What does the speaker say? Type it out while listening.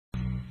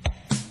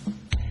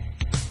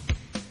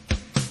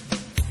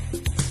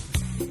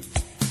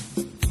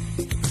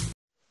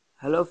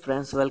Hello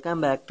friends, welcome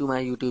back to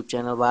my YouTube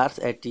channel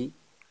virus80.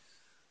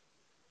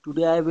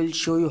 Today I will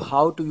show you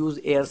how to use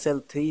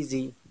Aircel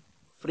 3G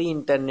free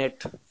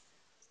internet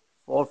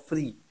for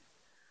free.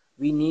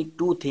 We need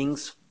two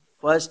things.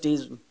 First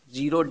is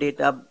zero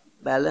data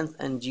balance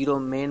and zero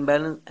main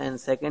balance,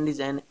 and second is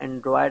an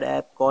Android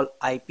app called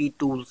IP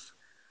Tools.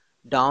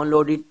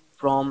 Download it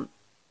from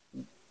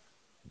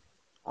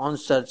on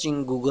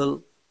searching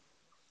Google.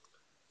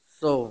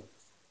 So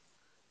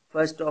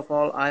first of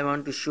all I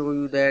want to show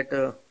you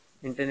that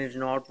internet is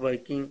not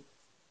working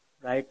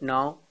right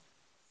now.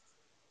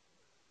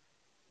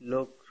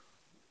 Look,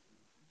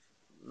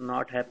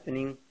 not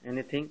happening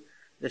anything.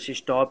 Just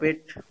stop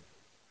it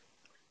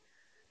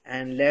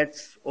and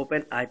let's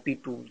open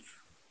IP tools.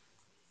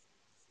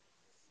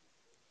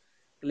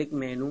 Click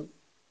menu,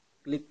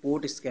 click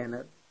port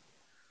scanner,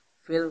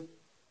 fill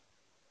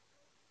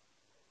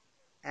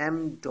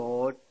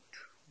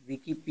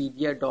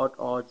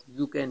m.wikipedia.org.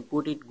 You can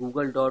put it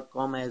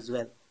google.com as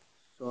well.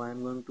 So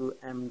I'm going to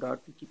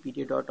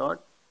m.wikipedia.org,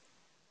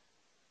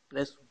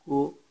 press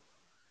go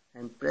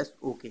and press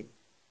OK.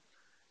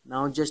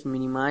 Now just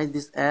minimize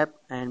this app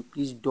and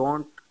please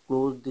don't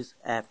close this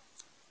app.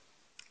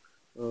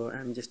 So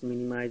I'm just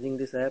minimizing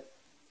this app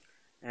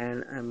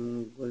and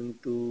I'm going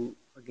to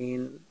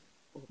again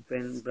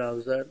open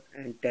browser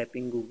and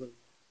tapping Google.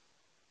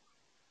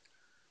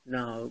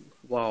 Now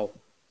wow,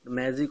 the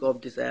magic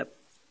of this app,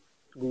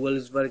 Google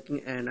is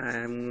working, and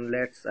I'm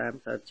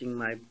searching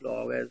my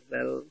blog as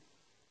well.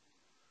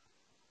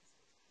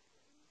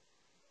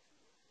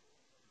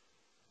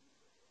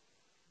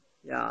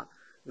 Yeah,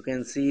 you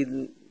can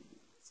see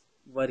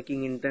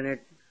working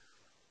internet.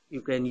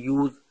 You can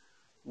use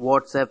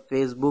WhatsApp,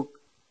 Facebook,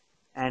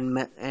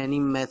 and any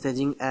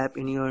messaging app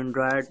in your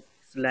Android.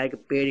 It's like a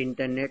paid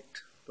internet.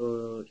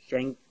 So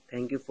thank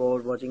you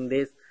for watching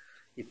this.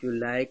 If you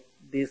like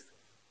this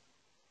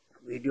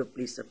video,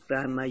 please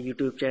subscribe my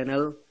YouTube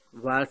channel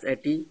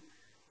virus80.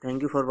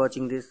 Thank you for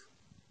watching this.